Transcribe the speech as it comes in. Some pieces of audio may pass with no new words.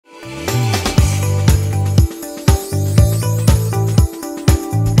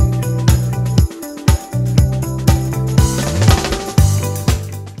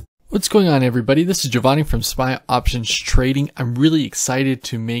going on, everybody? This is Giovanni from SPY Options Trading. I'm really excited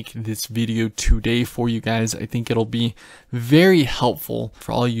to make this video today for you guys. I think it'll be very helpful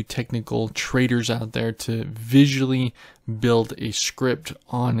for all you technical traders out there to visually build a script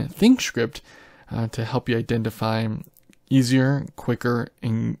on thinkscript to help you identify easier, quicker,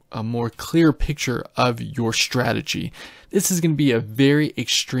 and a more clear picture of your strategy. This is going to be a very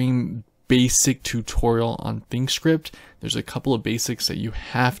extreme basic tutorial on thinkscript. There's a couple of basics that you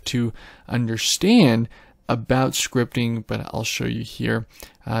have to understand about scripting, but I'll show you here.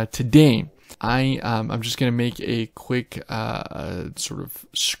 Today, I'm just going to make a quick sort of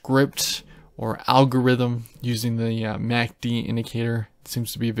script or algorithm using the MACD indicator. It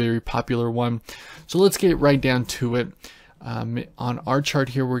seems to be a very popular one. So let's get right down to it. On our chart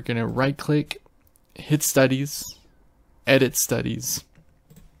here, we're going to right click, hit studies, edit studies.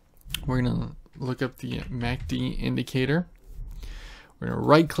 We're going to look up the MACD indicator. We're going to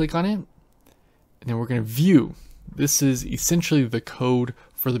right click on it, and then we're going to view. This is essentially the code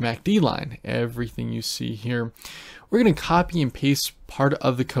for the MACD line. Everything you see here. We're going to copy and paste part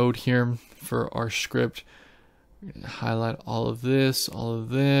of the code here for our script. We're going to highlight all of this,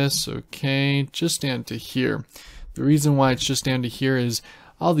 okay, just down to here. The reason why it's just down to here is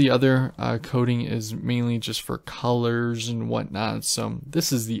all the other coding is mainly just for colors and whatnot. So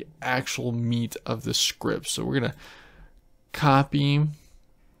this is the actual meat of the script. So we're going to copy,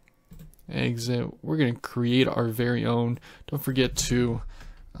 exit. We're going to create our very own. Don't forget to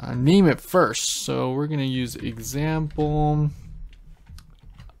name it first. So we're going to use example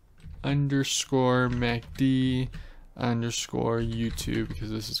underscore MACD underscore YouTube, because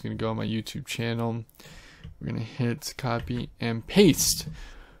this is going to go on my YouTube channel. We're going to hit copy and paste.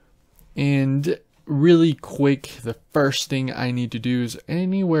 And really quick, the first thing I need to do is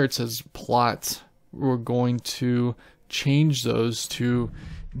anywhere it says plot, we're going to change those to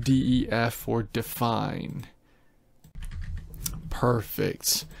DEF or define.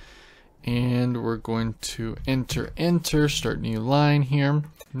 Perfect. And we're going to enter, start new line here.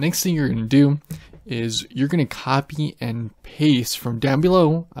 Next thing you're going to do is you're going to copy and paste from down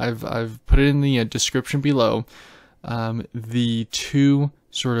below. I've put it in the description below, the two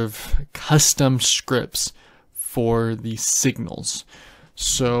sort of custom scripts for the signals.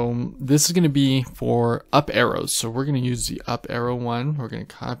 So this is going to be for up arrows. So we're going to use the up arrow one. We're going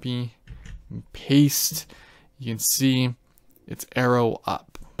to copy and paste. You can see it's arrow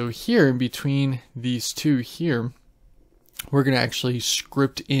up. So here in between these two here, we're going to actually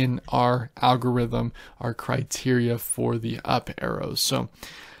script in our algorithm, our criteria for the up arrows. So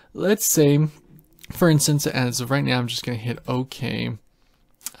let's say, for instance, as of right now, I'm just going to hit OK.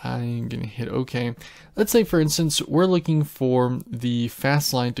 I'm going to hit OK. Let's say, for instance, we're looking for the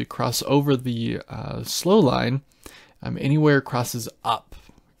fast line to cross over the slow line anywhere it crosses up,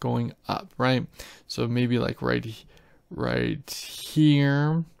 going up, right? So maybe like right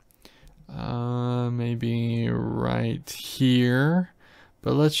here. Maybe right here,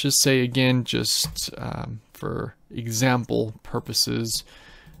 but let's just say again, just for example purposes,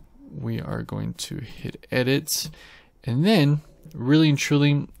 we are going to hit edit, and then really and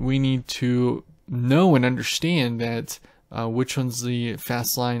truly we need to know and understand that which one's the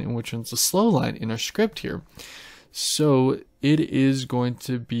fast line and which one's the slow line in our script here. So it is going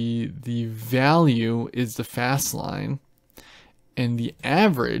to be the value is the fast line, and the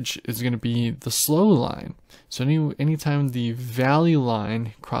average is going to be the slow line. So anytime the value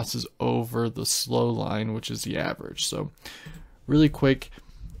line crosses over the slow line, which is the average. So really quick,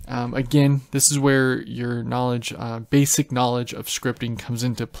 again, this is where your knowledge, basic knowledge of scripting comes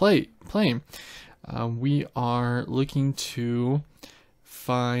into play. We are looking to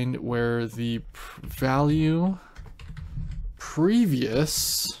find where the value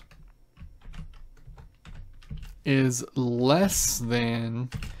previous is less than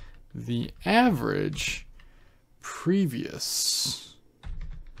the average previous,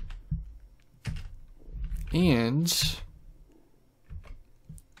 and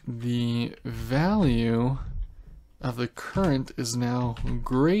the value of the current is now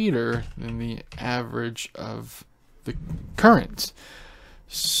greater than the average of the current.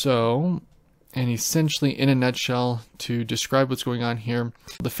 So, and essentially in a nutshell, to describe what's going on here,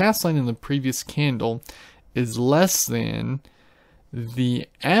 the fast line in the previous candle is less than the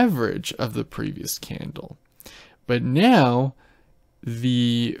average of the previous candle. But now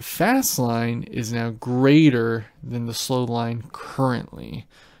the fast line is now greater than the slow line currently.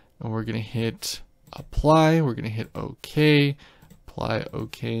 And we're going to hit apply, we're going to hit OK, apply,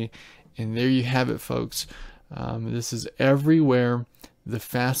 OK, and there you have it, folks. This is everywhere the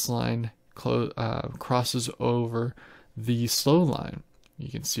fast line crosses over the slow line. You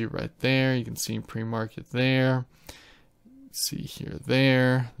can see right there. You can see pre-market there. See here,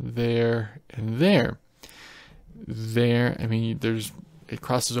 there, there, and there. There, I mean, it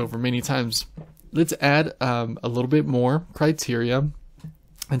crosses over many times. Let's add a little bit more criteria.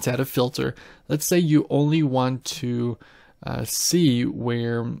 Let's add a filter. Let's say you only want to see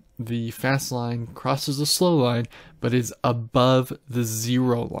where the fast line crosses the slow line, but is above the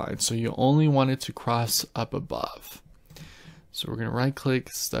 0 line. So you only want it to cross up above. So we're going to right click,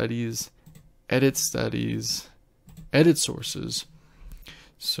 studies, edit sources.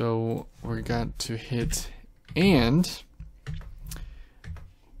 So we're going to hit and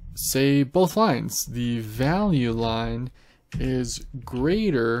say both lines. The value line is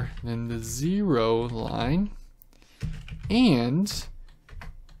greater than the 0 line, and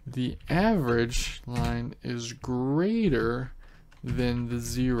the average line is greater than the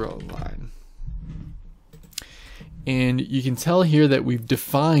 0 line. And you can tell here that we've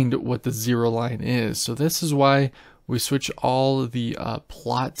defined what the 0 line is. So this is why we switch all the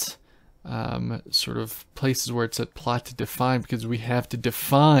plot sort of places where it's at plot to define, because we have to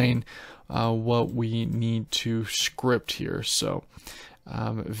define what we need to script here. So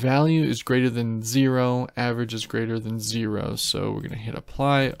value is greater than 0, average is greater than 0. So we're going to hit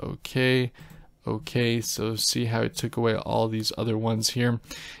apply, okay, okay. So see how it took away all these other ones here.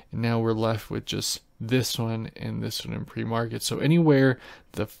 And now we're left with just this one and this one in pre-market. So anywhere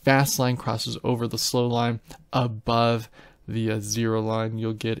the fast line crosses over the slow line above the 0 line,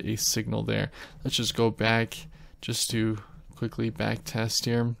 you'll get a signal there. Let's just go back just to quickly back test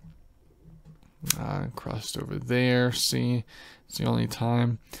here. Crossed over there, see, it's the only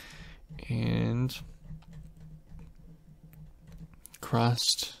time, and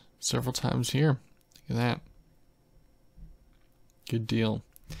crossed several times here. Look at that. Good deal.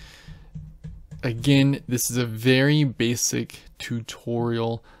 Again, this is a very basic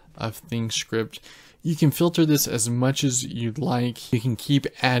tutorial of thinkscript. You can filter this as much as you'd like. You can keep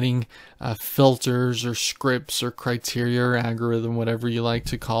adding filters or scripts or criteria or algorithm, whatever you like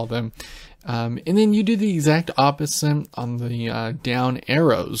to call them. And then you do the exact opposite on the down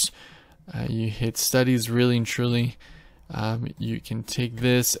arrows. You hit studies, really and truly. You can take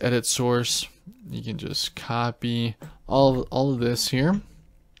this, edit source. You can just copy all of this here.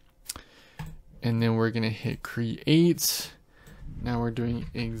 And then we're going to hit create. Now we're doing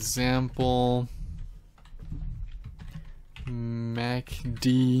example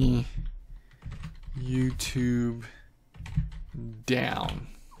MACD YouTube down,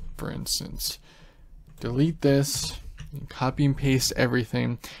 for instance. Delete this, copy and paste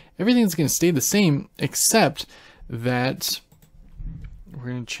everything. Everything's going to stay the same, except that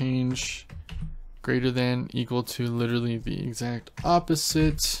we're going to change greater than equal to literally the exact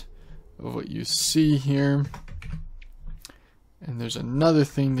opposite of what you see here. And there's another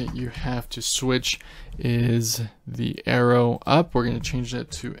thing that you have to switch is the arrow up. We're going to change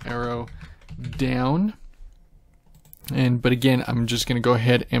that to arrow down. But again, I'm just going to go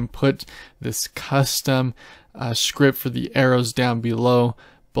ahead and put this custom script for the arrows down below,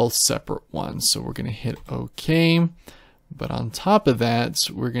 both separate ones. So we're going to hit OK. But on top of that,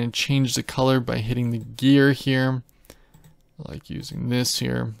 we're going to change the color by hitting the gear here, like using this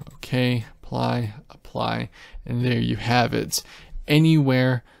here. Okay, apply, apply, and there you have it.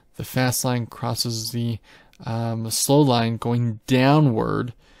 Anywhere the fast line crosses the slow line going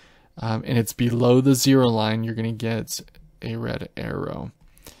downward, and it's below the 0 line, you're going to get a red arrow.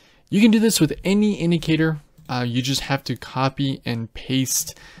 You can do this with any indicator. You just have to copy and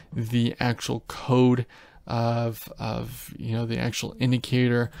paste the actual code of the actual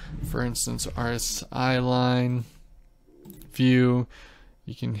indicator. For instance, RSI line view.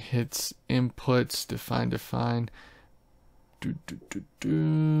 You can hit inputs, define,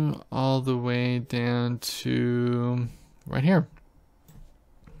 all the way down to right here.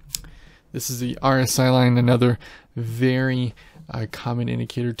 This is the RSI line, another very common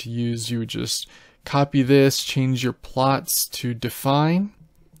indicator to use. You would just copy this, change your plots to define,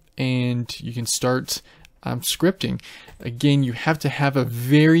 and you can start scripting. Again, you have to have a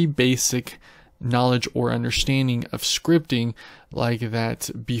very basic knowledge or understanding of scripting like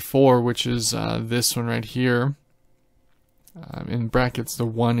that before, which is this one right here. In brackets, the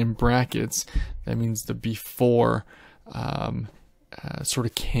one in brackets, that means the before sort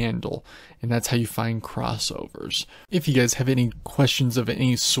of candle, and that's how you find crossovers. If you guys have any questions of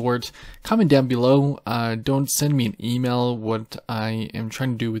any sort, comment down below. Don't send me an email. What I am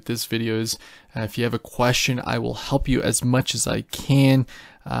trying to do with this video is if you have a question, I will help you as much as I can.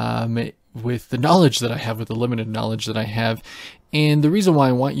 with the knowledge that I have, with the limited knowledge that I have. And the reason why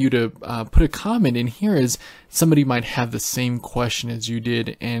I want you to put a comment in here is somebody might have the same question as you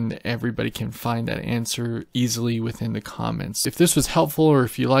did, and everybody can find that answer easily within the comments. If this was helpful, or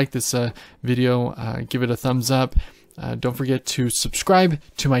if you like this video, give it a thumbs up. Don't forget to subscribe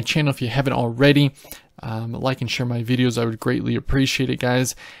to my channel if you haven't already. Like and share my videos. I would greatly appreciate it,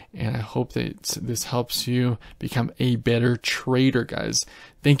 guys. And I hope that this helps you become a better trader, guys.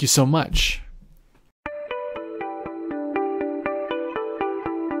 Thank you so much.